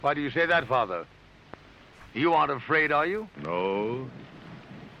Why do you say that, Father? You aren't afraid, are you? No,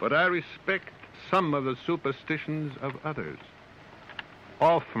 but I respect some of the superstitions of others.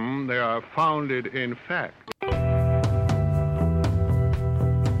 Often they are founded in fact.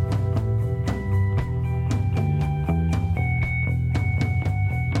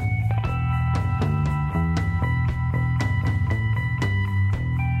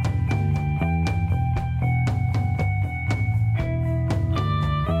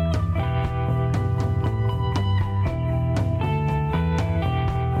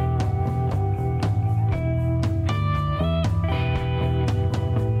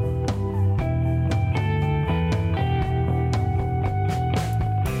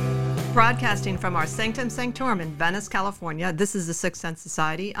 Broadcasting from our Sanctum Sanctorum in Venice, California, this is the Sixth Sense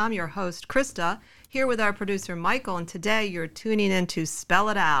Society. I'm your host, Krista, here with our producer, Michael, and today you're tuning in to Spell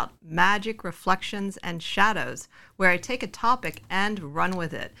It Out, Magic, Reflections, and Shadows, where I take a topic and run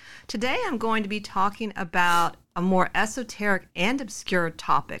with it. Today I'm going to be talking about a more esoteric and obscure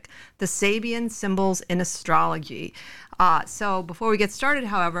topic, the Sabian symbols in astrology. So before we get started,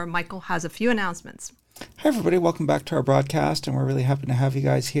 however, Michael has a few announcements. Hi, everybody. Welcome back to our broadcast, and we're really happy to have you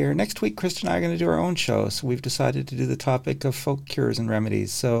guys here. Next week, Krista and I are going to do our own show, so we've decided to do the topic of folk cures and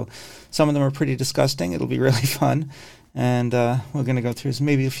remedies. So some of them are pretty disgusting. It'll be really fun, and we're going to go through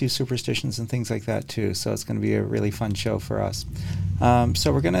maybe a few superstitions and things like that, too. So it's going to be a really fun show for us.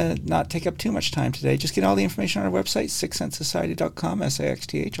 So we're going to not take up too much time today. Just get all the information on our website, sixthsensesociety.com,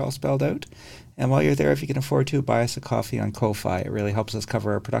 SAXTH, all spelled out. And while you're there, if you can afford to, buy us a coffee on Ko-Fi. It really helps us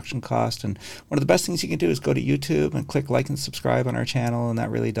cover our production cost. And one of the best things you can do is go to YouTube and click like and subscribe on our channel, and that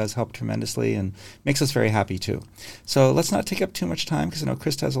really does help tremendously and makes us very happy too. So let's not take up too much time because I know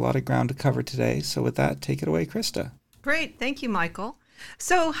Krista has a lot of ground to cover today. So with that, take it away, Krista. Great. Thank you, Michael.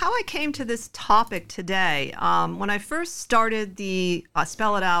 So how I came to this topic today, when I first started the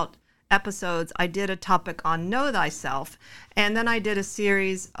Spell It Out episodes, I did a topic on Know Thyself, and then I did a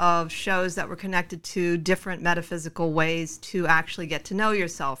series of shows that were connected to different metaphysical ways to actually get to know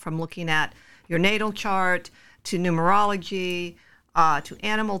yourself, from looking at your natal chart to numerology to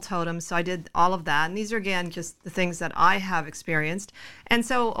animal totems. So I did all of that, and these are, again, just the things that I have experienced. And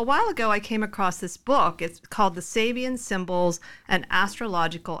so a while ago I came across this book. It's called The Sabian Symbols and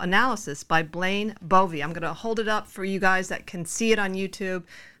Astrological Analysis by Blaine Bovey. I'm going to hold it up for you guys that can see it on YouTube,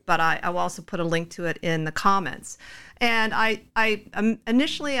 but I will also put a link to it in the comments. And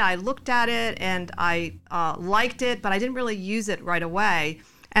initially I looked at it and I liked it, but I didn't really use it right away.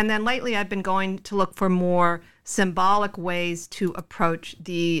 And then lately I've been going to look for more symbolic ways to approach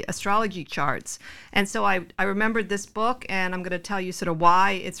the astrology charts. And so I remembered this book, and I'm going to tell you sort of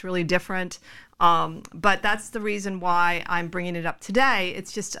why it's really different. But that's the reason why I'm bringing it up today.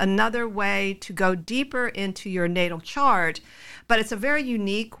 It's just another way to go deeper into your natal chart, but it's a very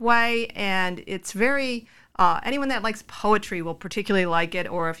unique way, and it's very, anyone that likes poetry will particularly like it,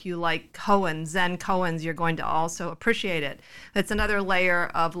 or if you like koans, Zen koans, you're going to also appreciate it. It's another layer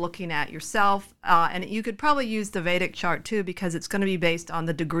of looking at yourself, and you could probably use the Vedic chart too, because it's going to be based on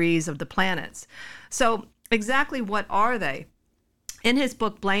the degrees of the planets. So exactly what are they? In his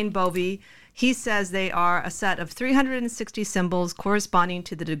book, Blaine Bovey, he says they are a set of 360 symbols corresponding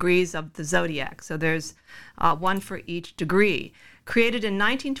to the degrees of the zodiac. So there's one for each degree. Created in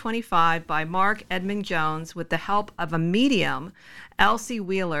 1925 by Mark Edmund Jones with the help of a medium, Elsie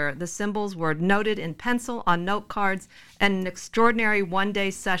Wheeler, the symbols were noted in pencil on note cards and an extraordinary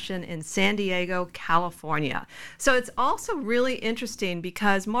one-day session in San Diego, California. So it's also really interesting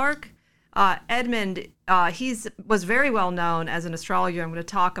because Mark Edmund, was very well known as an astrologer. I'm going to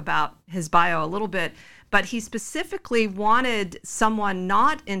talk about his bio a little bit, but he specifically wanted someone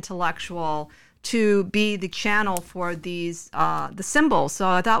not intellectual to be the channel for these the symbols. So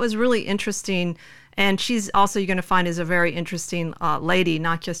I thought it was really interesting, and she's also, you're going to find, is a very interesting lady,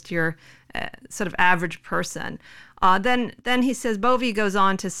 not just your sort of average person. Then he says, Bovey goes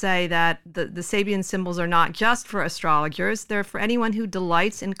on to say that the Sabian symbols are not just for astrologers, they're for anyone who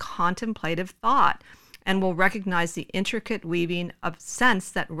delights in contemplative thought and will recognize the intricate weaving of sense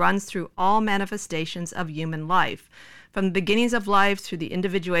that runs through all manifestations of human life. From the beginnings of life through the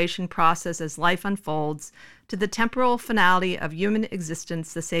individuation process as life unfolds, to the temporal finality of human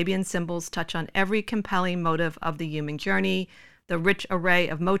existence, the Sabian symbols touch on every compelling motive of the human journey. The rich array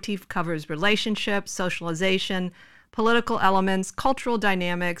of motif covers relationships, socialization, political elements, cultural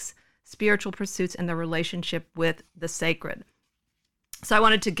dynamics, spiritual pursuits, and the relationship with the sacred. So I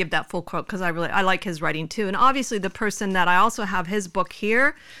wanted to give that full quote because I like his writing too. And obviously the person that I also have his book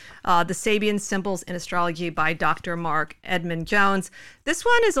here, The Sabian Symbols in Astrology by Dr. Mark Edmund Jones. This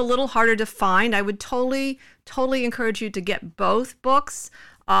one is a little harder to find. I would totally encourage you to get both books.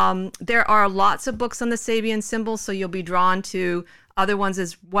 There are lots of books on the Sabian symbols, so you'll be drawn to other ones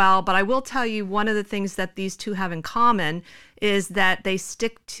as well. But I will tell you, one of the things that these two have in common is that they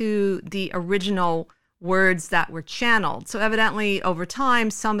stick to the original words that were channeled. So evidently, over time,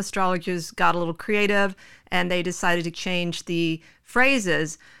 some astrologers got a little creative and they decided to change the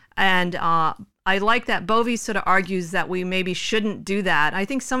phrases. And I like that Bovey sort of argues that we maybe shouldn't do that. I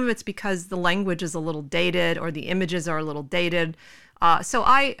think some of it's because the language is a little dated or the images are a little dated. So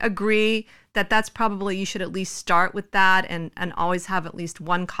I agree that that's probably, you should at least start with that and always have at least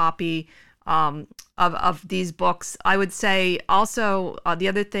one copy of these books. I would say also the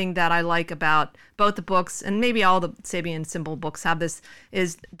other thing that I like about both the books, and maybe all the Sabian symbol books have this,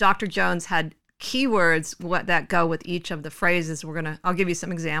 is Dr. Jones had keywords that go with each of the phrases. I'll give you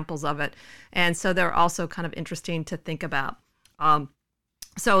some examples of it. And so they're also kind of interesting to think about.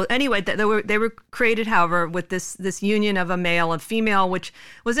 So anyway, they were created, however, with this union of a male and female, which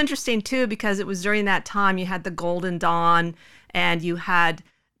was interesting too, because it was during that time you had the Golden Dawn and you had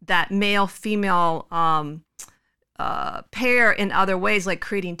that male-female pair in other ways, like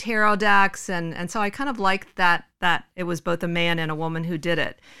creating tarot decks. And so I kind of liked that it was both a man and a woman who did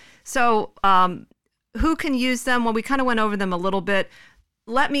it. So who can use them? Well, we kind of went over them a little bit.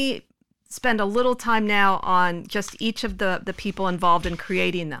 Let me spend a little time now on just each of the people involved in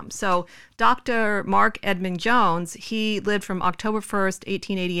creating them. So Dr. Mark Edmund Jones, he lived from October 1st,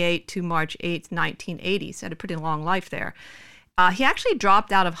 1888 to March 8th, 1980. So had a pretty long life there. He actually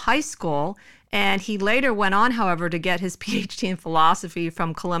dropped out of high school, and he later went on, however, to get his PhD in philosophy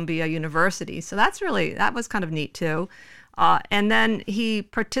from Columbia University. So that was kind of neat too. And then he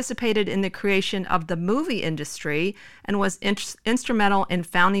participated in the creation of the movie industry and was instrumental in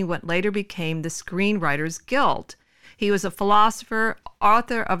founding what later became the Screenwriters Guild. He was a philosopher,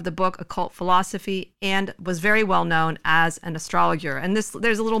 author of the book Occult Philosophy, and was very well known as an astrologer. And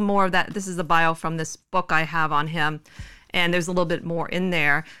there's a little more of that. This is the bio from this book I have on him, and there's a little bit more in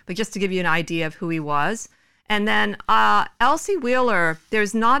there. But just to give you an idea of who he was. And then Elsie Wheeler,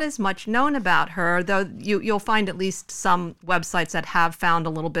 there's not as much known about her, though you'll find at least some websites that have found a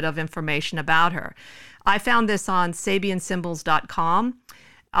little bit of information about her. I found this on SabianSymbols.com.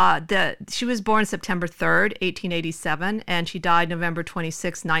 She was born September 3rd, 1887, and she died November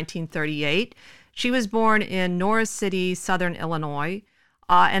 26, 1938. She was born in Norris City, Southern Illinois.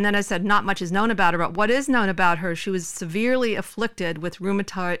 And then I said not much is known about her, but what is known about her, she was severely afflicted with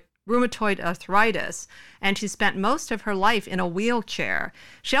rheumatoid arthritis, and she spent most of her life in a wheelchair.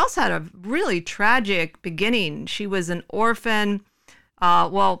 She also had a really tragic beginning. She was an orphan,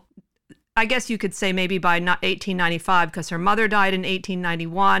 I guess you could say maybe by 1895, because her mother died in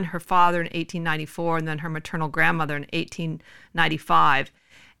 1891, her father in 1894, and then her maternal grandmother in 1895.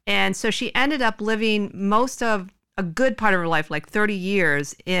 And so she ended up living most of a good part of her life, like 30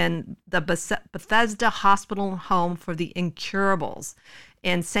 years, in the Bethesda Hospital Home for the Incurables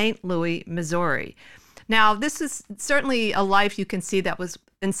in St. Louis, Missouri. Now, this is certainly a life you can see that was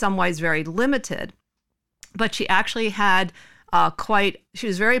in some ways very limited, but she actually had she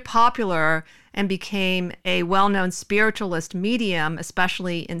was very popular and became a well-known spiritualist medium,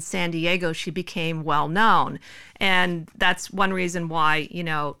 especially in San Diego. She became well-known. And that's one reason why,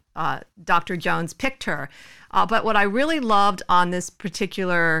 Dr. Jones picked her. But what I really loved on this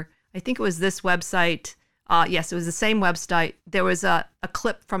particular, I think it was this website, yes, it was the same website. There was a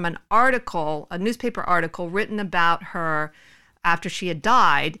clip from an article, a newspaper article written about her after she had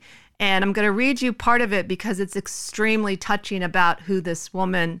died. And I'm going to read you part of it because it's extremely touching about who this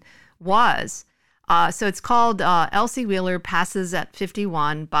woman was. So it's called Elsie Wheeler Passes at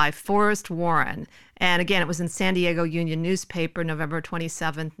 51 by Forrest Warren. And again, it was in San Diego Union newspaper, November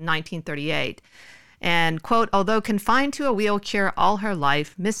 27, 1938. And, quote, although confined to a wheelchair all her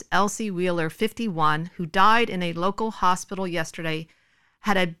life, Miss Elsie Wheeler, 51, who died in a local hospital yesterday,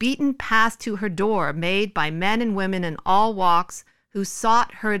 had a beaten path to her door made by men and women in all walks who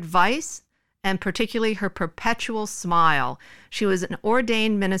sought her advice and particularly her perpetual smile. She was an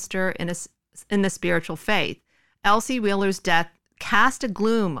ordained minister in the spiritual faith. Elsie Wheeler's death cast a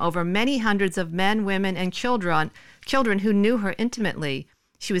gloom over many hundreds of men, women, and children who knew her intimately.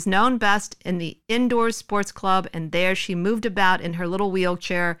 She was known best in the indoor sports club, and there she moved about in her little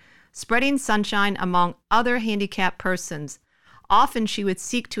wheelchair, spreading sunshine among other handicapped persons. Often she would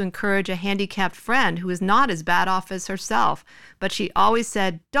seek to encourage a handicapped friend who was not as bad off as herself, but she always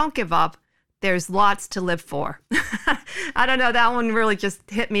said, "Don't give up. There's lots to live for." I don't know, that one really just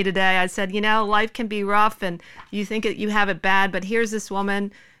hit me today. I said, life can be rough and you think you have it bad, but here's this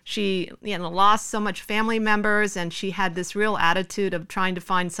woman. She lost so much family members, and she had this real attitude of trying to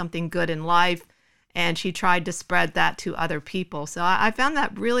find something good in life. and she tried to spread that to other people. So I found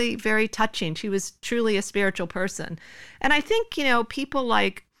that really very touching. She was truly a spiritual person. And I think, people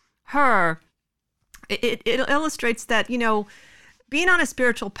like her, it illustrates that, being on a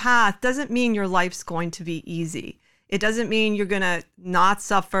spiritual path doesn't mean your life's going to be easy. It doesn't mean you're going to not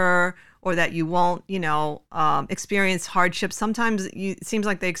suffer or that you won't, experience hardships. Sometimes it seems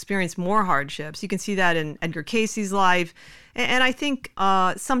like they experience more hardships. You can see that in Edgar Cayce's life. And I think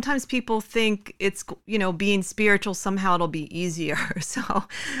sometimes people think it's, being spiritual, somehow it'll be easier. So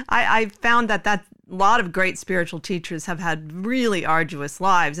I found that a lot of great spiritual teachers have had really arduous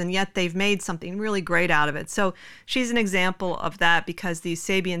lives, and yet they've made something really great out of it. So she's an example of that, because these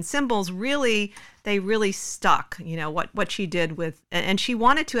Sabian symbols really stuck, what she did with, and she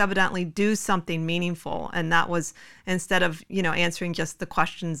wanted to evidently do something meaningful. And that was, instead of, answering just the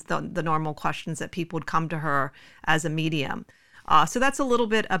questions, the normal questions that people would come to her as a medium. So that's a little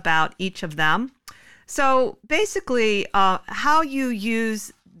bit about each of them. So basically, how you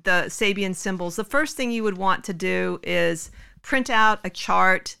use the Sabian symbols, the first thing you would want to do is print out a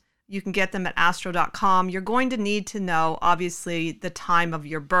chart. You can get them at astro.com. You're going to need to know, obviously, the time of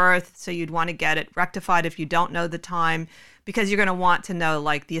your birth. So you'd want to get it rectified if you don't know the time, because you're going to want to know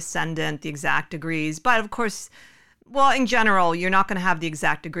like the ascendant, the exact degrees. But of course, in general, you're not going to have the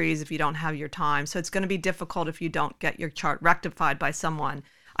exact degrees if you don't have your time. So it's going to be difficult if you don't get your chart rectified by someone.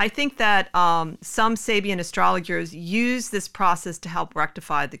 I think that some Sabian astrologers use this process to help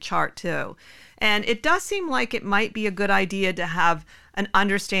rectify the chart too. And it does seem like it might be a good idea to have an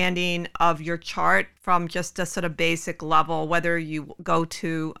understanding of your chart from just a sort of basic level, whether you go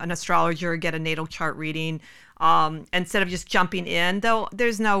to an astrologer or get a natal chart reading, instead of just jumping in, though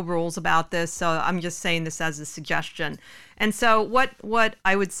there's no rules about this. So I'm just saying this as a suggestion. And so what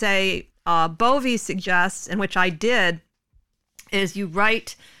I would say Bovey suggests, and which I did, is you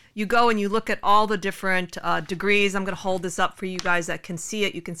go and you look at all the different degrees. I'm going to hold this up for you guys that can see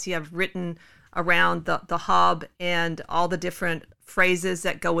it. You can see I've written around the hub and all the different phrases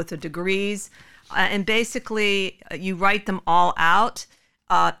that go with the degrees. And basically, you write them all out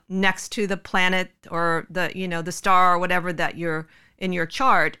next to the planet or the star or whatever that you're in your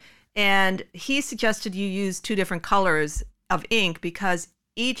chart. And he suggested you use two different colors of ink, because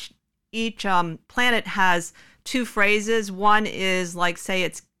each planet has two phrases. One is like, say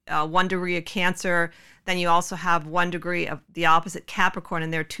it's 1 degree of Cancer. Then you also have 1 degree of the opposite Capricorn,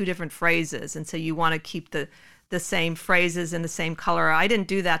 and they're two different phrases. And so you want to keep the same phrases in the same color. I didn't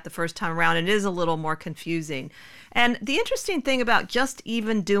do that the first time around. It is a little more confusing. And the interesting thing about just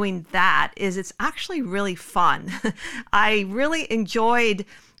even doing that is it's actually really fun. I really enjoyed,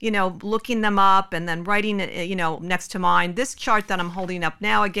 looking them up and then writing it, next to mine. This chart that I'm holding up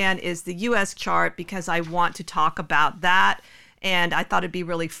now, again, is the U.S. chart, because I want to talk about that. And I thought it'd be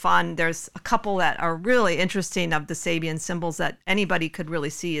really fun. There's a couple that are really interesting of the Sabian symbols that anybody could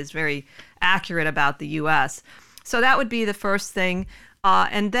really see is very accurate about the U.S. So that would be the first thing.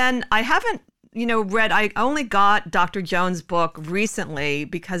 And then I haven't, read, I only got Dr. Jones' book recently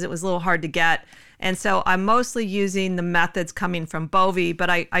because it was a little hard to get. And so I'm mostly using the methods coming from Bovey, but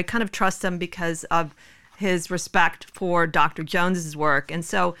I kind of trust him because of his respect for Dr. Jones's work. And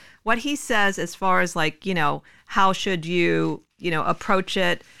so what he says as far as how should you, approach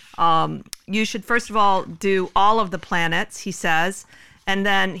it, you should first of all do all of the planets, he says. And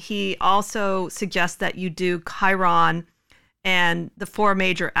then he also suggests that you do Chiron and the 4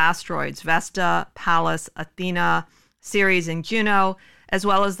 major asteroids, Vesta, Pallas, Athena, Ceres, and Juno, as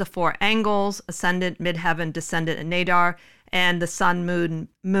well as the 4 angles, ascendant, midheaven, descendant, and nadir, and the sun,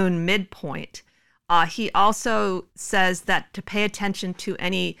 moon midpoint. He also says that to pay attention to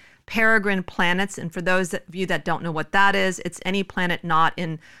any peregrine planets, and for those of you that don't know what that is, it's any planet not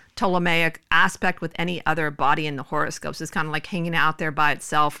in Ptolemaic aspect with any other body in the horoscope. So it's kind of like hanging out there by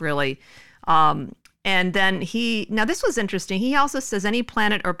itself, really. And then now this was interesting. He also says any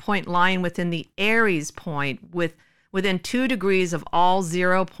planet or point lying within the Aries point within 2 degrees of all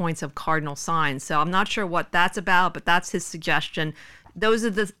 0 points of cardinal signs. So I'm not sure what that's about, but that's his suggestion. Those are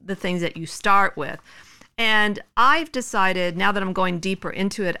the things that you start with. And I've decided, now that I'm going deeper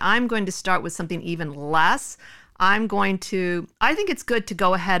into it, I'm going to start with something even less. I think it's good to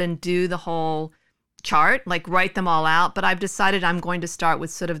go ahead and do the whole chart, like write them all out, but I've decided I'm going to start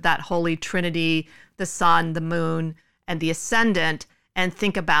with sort of that holy trinity, the sun, the moon, and the ascendant, and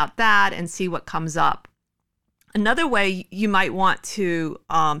think about that and see what comes up. Another way you might want to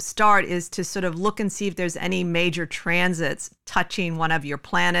start is to sort of look and see if there's any major transits touching one of your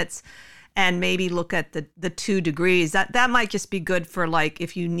planets, and maybe look at the 2 degrees. That might just be good for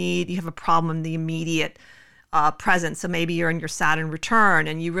if you have a problem in the immediate present. So maybe you're in your Saturn return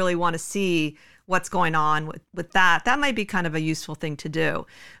and you really want to see what's going on with that. That might be kind of a useful thing to do.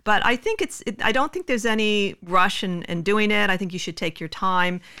 But I think I don't think there's any rush in doing it. I think you should take your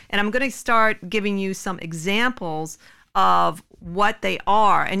time. And I'm going to start giving you some examples of what they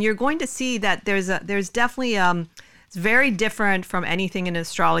are. And you're going to see that there's definitely, it's very different from anything in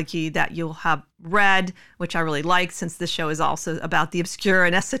astrology that you'll have read, which I really like, since this show is also about the obscure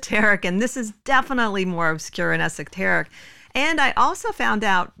and esoteric. And this is definitely more obscure and esoteric. And I also found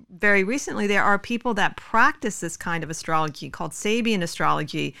out very recently there are people that practice this kind of astrology called Sabian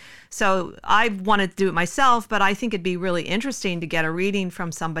astrology. So I wanted to do it myself, but I think it'd be really interesting to get a reading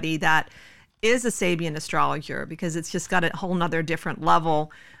from somebody that is a Sabian astrologer, because it's just got a whole nother different level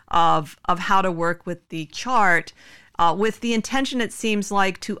of how to work with the chart, with the intention, it seems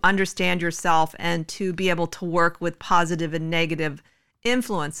like, to understand yourself and to be able to work with positive and negative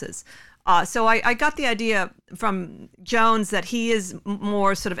influences. So I got the idea from Jones that he is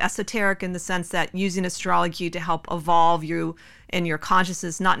more sort of esoteric in the sense that using astrology to help evolve you in your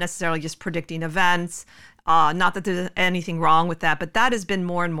consciousness, not necessarily just predicting events. Not that there's anything wrong with that, but that has been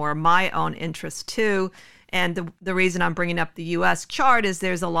more and more my own interest too. And the reason I'm bringing up the U.S. chart is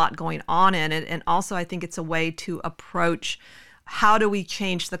there's a lot going on in it. And also I think it's a way to approach how do we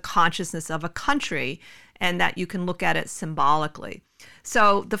change the consciousness of a country, and that you can look at it symbolically.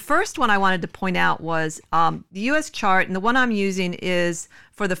 So the first one I wanted to point out was the U.S. chart, and the one I'm using is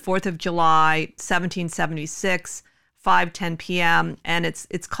for the 4th of July, 1776, 5:10 p.m., and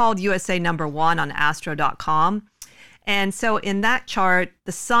it's called USA number 1 on astro.com. And so in that chart,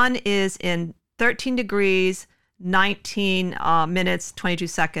 the sun is in 13 degrees, 19 minutes, 22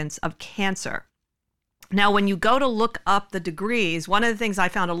 seconds of Cancer. Now, when you go to look up the degrees, one of the things I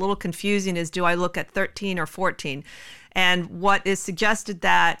found a little confusing is, do I look at 13 or 14? And what is suggested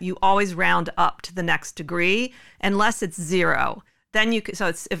that you always round up to the next degree, unless it's 0. Then you can, so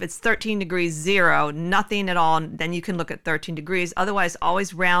if it's 13 degrees 0, nothing at all, then you can look at 13 degrees. Otherwise,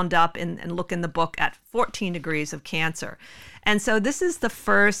 always round up and look in the book at 14 degrees of Cancer. And so this is the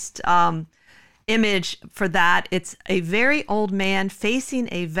first image for that. It's a very old man facing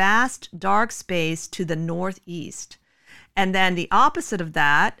a vast dark space to the northeast. And then the opposite of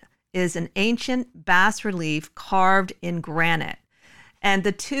that is an ancient bas relief carved in granite. And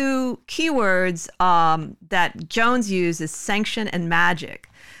the two keywords that Jones used is sanction and magic.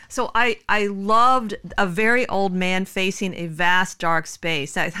 So I loved a very old man facing a vast dark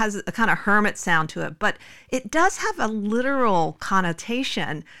space. It has a kind of hermit sound to it, but it does have a literal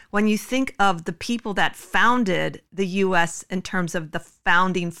connotation when you think of the people that founded the U.S. in terms of the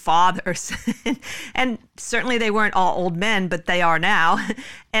founding fathers. And certainly they weren't all old men, but they are now.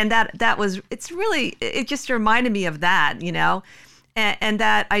 And it just reminded me of that, you know, and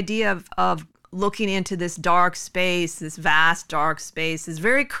that idea of looking into this dark space, this vast dark space, is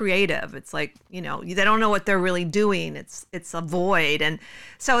very creative. It's like, you know, they don't know what they're really doing. It's a void. And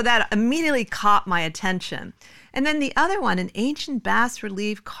so that immediately caught my attention. And then the other one, an ancient bas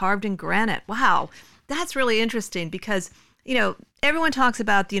relief carved in granite. Wow, that's really interesting because, you know, everyone talks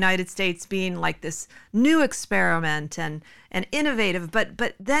about the United States being like this new experiment and innovative,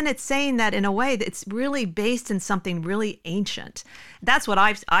 but then it's saying that in a way that it's really based in something really ancient. That's what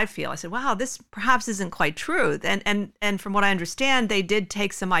I feel. I said, wow, this perhaps isn't quite true. And from what I understand, they did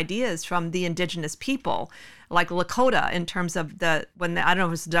take some ideas from the indigenous people, like Lakota, in terms of I don't know if it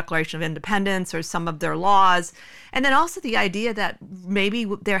was the Declaration of Independence or some of their laws. And then also the idea that maybe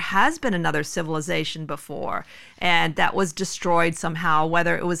there has been another civilization before and that was destroyed somehow,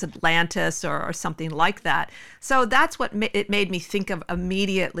 whether it was Atlantis or something like that. So that's what it made me think of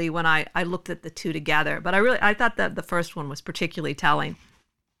immediately when I looked at the two together. But I thought that the first one was particularly telling.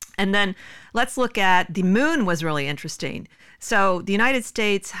 And then let's look at the moon was really interesting. So the United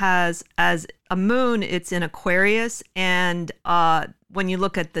States has, as a moon, it's in Aquarius. And when you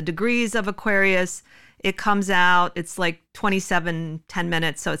look at the degrees of Aquarius, it comes out, it's like 27, 10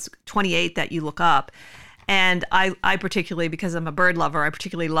 minutes. So it's 28 that you look up. And I particularly, because I'm a bird lover, I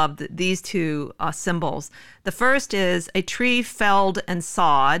particularly love these two symbols. The first is a tree felled and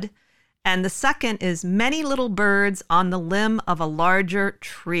sawed. And the second is many little birds on the limb of a larger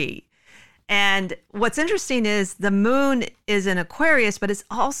tree. And what's interesting is the moon is in Aquarius, but it's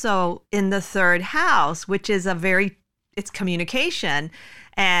also in the third house, which is it's communication.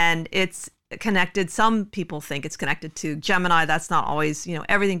 And it's connected, some people think it's connected to Gemini. That's not always, you know,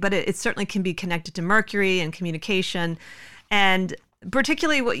 everything, but it certainly can be connected to Mercury and communication. And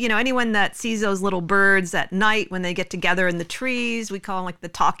particularly, you know, anyone that sees those little birds at night when they get together in the trees, we call them like the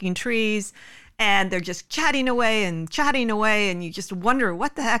talking trees. and they're just chatting away, and you just wonder,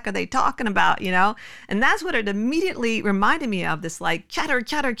 what the heck are they talking about, And that's what it immediately reminded me of, this like chatter,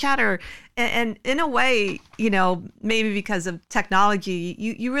 chatter, chatter. And in a way, maybe because of technology,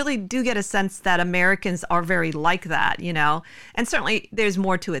 you really do get a sense that Americans are very like that, And certainly there's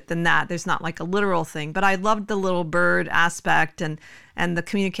more to it than that. There's not like a literal thing, but I loved the little bird aspect and the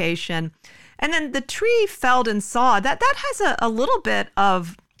communication. And then the tree felled and sawed, that has a little bit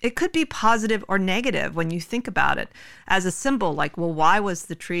of, it could be positive or negative when you think about it as a symbol. Like, well, why was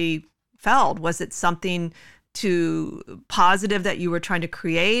the tree felled? Was it something too positive that you were trying to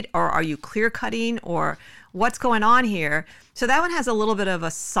create, or are you clear cutting, or what's going on here? So that one has a little bit of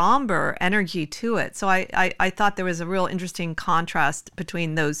a somber energy to it. So I thought there was a real interesting contrast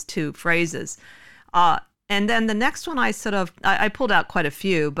between those two phrases. And then the next one, I pulled out quite a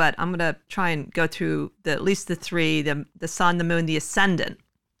few, but I'm going to try and go through at least the three: the sun, the moon, the ascendant.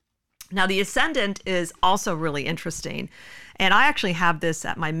 Now, the ascendant is also really interesting. And I actually have this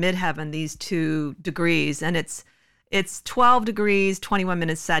at my midheaven, these 2 degrees, and it's 12 degrees, 21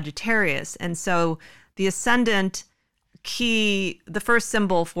 minutes Sagittarius. And so the ascendant key, the first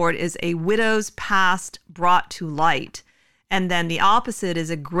symbol for it is a widow's past brought to light. And then the opposite is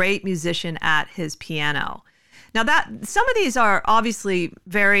a great musician at his piano. Now, that some of these are obviously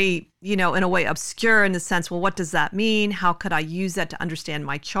very, in a way obscure in the sense, well, what does that mean? How could I use that to understand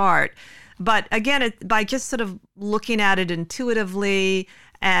my chart? But again, by just sort of looking at it intuitively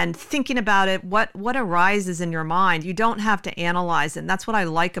and thinking about it, what arises in your mind, you don't have to analyze it. And that's what I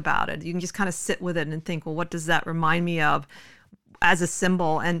like about it. You can just kind of sit with it and think, well, what does that remind me of as a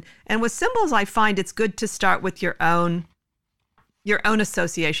symbol? And with symbols, I find it's good to start with your own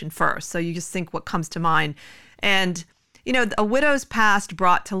association first. So you just think what comes to mind. And, a widow's past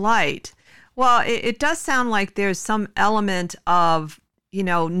brought to light. Well, it does sound like there's some element of,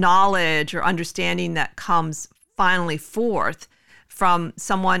 knowledge or understanding that comes finally forth from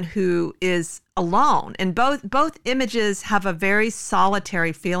someone who is alone. And both images have a very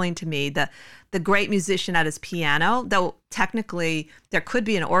solitary feeling to me. The great musician at his piano, though technically there could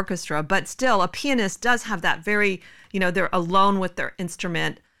be an orchestra, but still a pianist does have that very, they're alone with their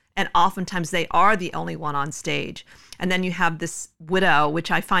instrument, and oftentimes they are the only one on stage. And then you have this widow, which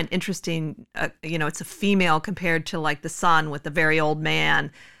I find interesting. It's a female compared to like the sun with the very old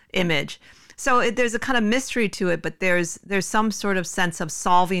man image. So there's a kind of mystery to it, but there's some sort of sense of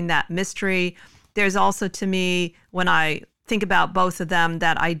solving that mystery. There's also, to me, when I think about both of them,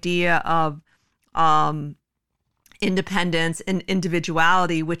 that idea of independence and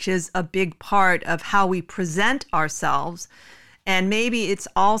individuality, which is a big part of how we present ourselves. And maybe it's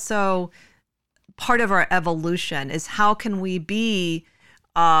also part of our evolution, is how can we be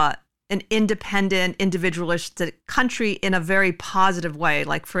an independent, individualistic country in a very positive way?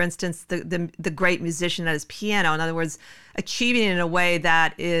 Like, for instance, the great musician at his piano. In other words, achieving it in a way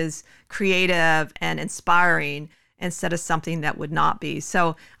that is creative and inspiring instead of something that would not be.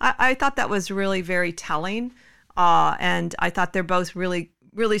 So I thought that was really very telling. And I thought they're both really,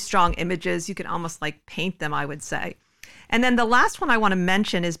 really strong images. You can almost like paint them, I would say. And then the last one I want to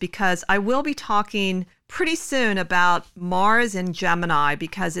mention is because I will be talking pretty soon about Mars in Gemini,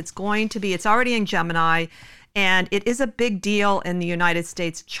 because it's already in Gemini, and it is a big deal in the United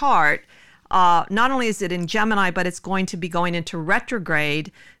States chart. Not only is it in Gemini, but it's going to be going into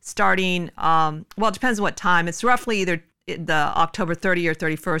retrograde starting, it depends on what time. It's roughly either the October 30 or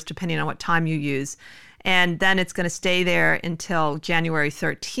 31st, depending on what time you use. And then it's going to stay there until January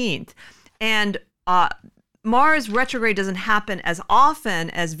 13th. And Mars retrograde doesn't happen as often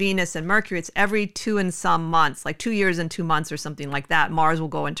as Venus and Mercury. It's every 2 and some months, like 2 years and 2 months or something like that. Mars will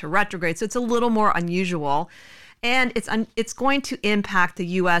go into retrograde. So it's a little more unusual. And it's going to impact the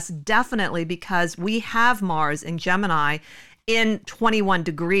U.S. definitely, because we have Mars in Gemini in 21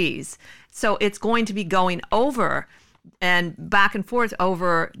 degrees. So it's going to be going over and back and forth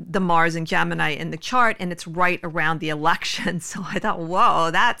over the Mars and Gemini in the chart, and it's right around the election. So I thought,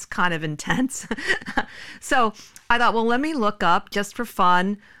 whoa, that's kind of intense. So I thought, well, let me look up, just for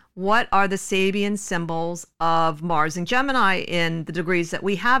fun, what are the Sabian symbols of Mars and Gemini in the degrees that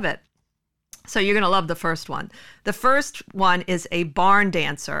we have it. So you're going to love the first one. The first one is a barn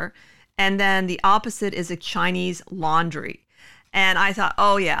dancer, and then the opposite is a Chinese laundry. And I thought,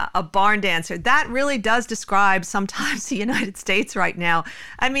 oh yeah, a barn dancer. That really does describe sometimes the United States right now.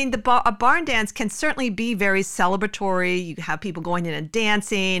 I mean, a barn dance can certainly be very celebratory. You have people going in and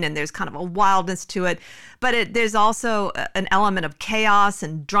dancing, and there's kind of a wildness to it. But there's also an element of chaos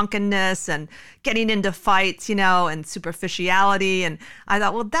and drunkenness and getting into fights, and superficiality. And I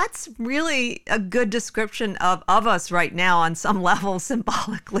thought, well, that's really a good description of us right now on some level,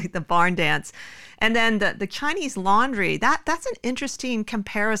 symbolically, the barn dance. And then the Chinese laundry, that's an interesting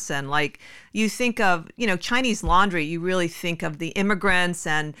comparison. Like you think of, Chinese laundry, you really think of the immigrants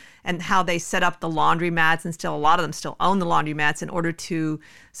and how they set up the laundromats, and still a lot of them still own the laundromats in order to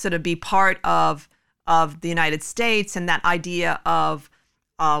sort of be part of the United States, and that idea of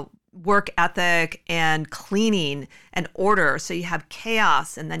work ethic and cleaning and order. So you have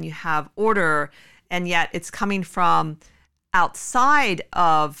chaos and then you have order, and yet it's coming from outside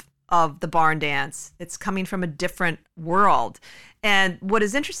of the barn dance. It's coming from a different world. And what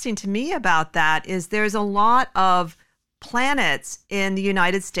is interesting to me about that is there's a lot of planets in the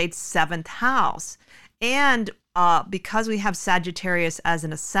United States' 7th house. And because we have Sagittarius as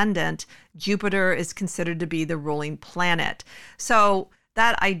an ascendant, Jupiter is considered to be the ruling planet. So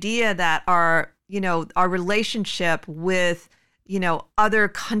that idea that our relationship with, other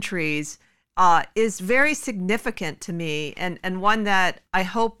countries is very significant to me, and one that I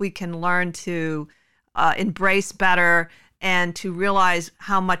hope we can learn to embrace better, and to realize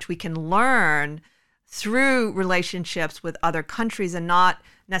how much we can learn through relationships with other countries, and not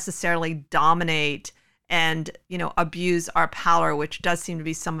necessarily dominate and abuse our power, which does seem to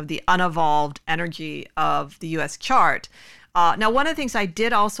be some of the unevolved energy of the U.S. chart. Now, one of the things I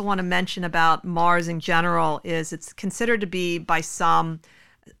did also want to mention about Mars in general is it's considered to be by some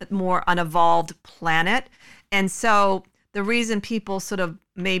more unevolved planet. And so the reason people sort of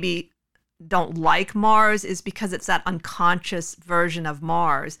maybe don't like Mars is because it's that unconscious version of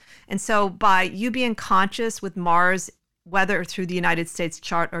Mars. And so by you being conscious with Mars, whether through the United States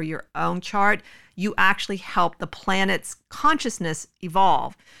chart or your own chart, you actually help the planet's consciousness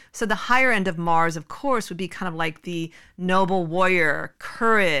evolve. So the higher end of Mars, of course, would be kind of like the noble warrior,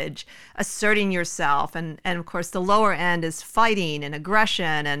 courage, asserting yourself. And of course, the lower end is fighting and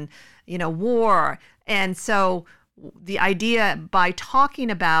aggression and, war. And so the idea by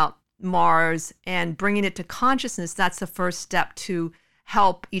talking about Mars and bringing it to consciousness, that's the first step to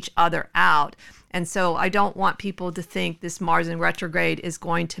help each other out. And so I don't want people to think this Mars in retrograde is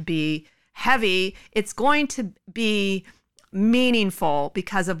going to be heavy. It's going to be meaningful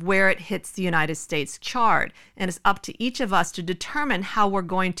because of where it hits the United States chart. And it's up to each of us to determine how we're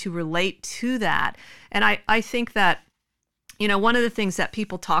going to relate to that. And I think that, one of the things that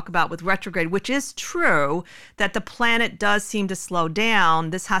people talk about with retrograde, which is true, that the planet does seem to slow down.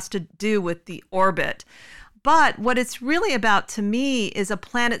 This has to do with the orbit. But what it's really about to me is a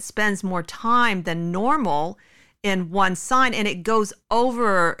planet spends more time than normal in one sign, and it goes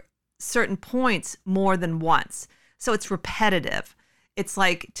over certain points more than once. So it's repetitive. It's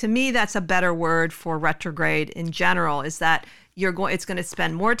like, to me, that's a better word for retrograde in general, is that it's going to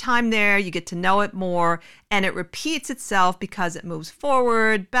spend more time there, you get to know it more, and it repeats itself because it moves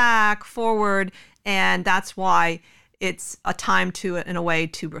forward, back, forward, and that's why it's a time to, in a way,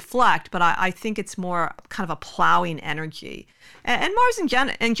 to reflect. But I think it's more kind of a plowing energy. And Mars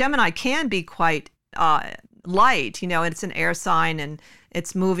and Gemini can be quite light, it's an air sign and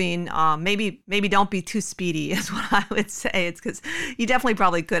it's moving. Maybe don't be too speedy is what I would say. It's because you definitely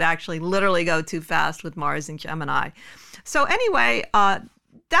probably could actually literally go too fast with Mars and Gemini. So anyway,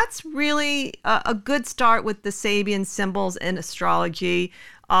 that's really a good start with the Sabian symbols in astrology.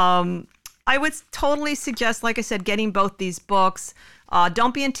 I would totally suggest, like I said, getting both these books.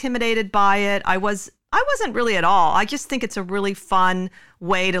 Don't be intimidated by it. I wasn't really at all. I just think it's a really fun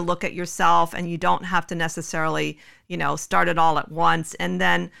way to look at yourself, and you don't have to necessarily, start it all at once. And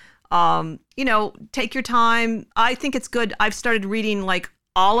then, take your time. I think it's good. I've started reading like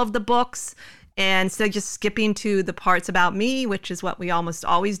all of the books, and instead of just skipping to the parts about me, which is what we almost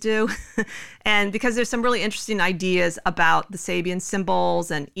always do. And because there's some really interesting ideas about the Sabian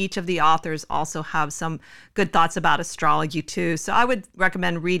symbols, and each of the authors also have some good thoughts about astrology too. So I would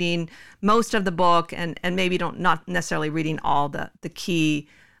recommend reading most of the book, and maybe not necessarily reading all the key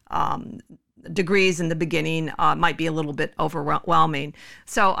degrees in the beginning. Might be a little bit overwhelming.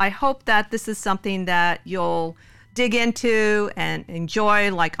 So I hope that this is something that you'll dig into and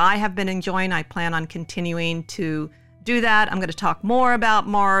enjoy like I have been enjoying. I plan on continuing to do that. I'm going to talk more about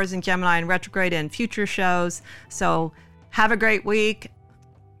Mars and Gemini and retrograde in future shows. So have a great week.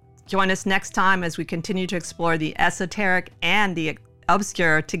 Join us next time as we continue to explore the esoteric and the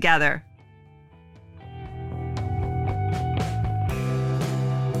obscure together.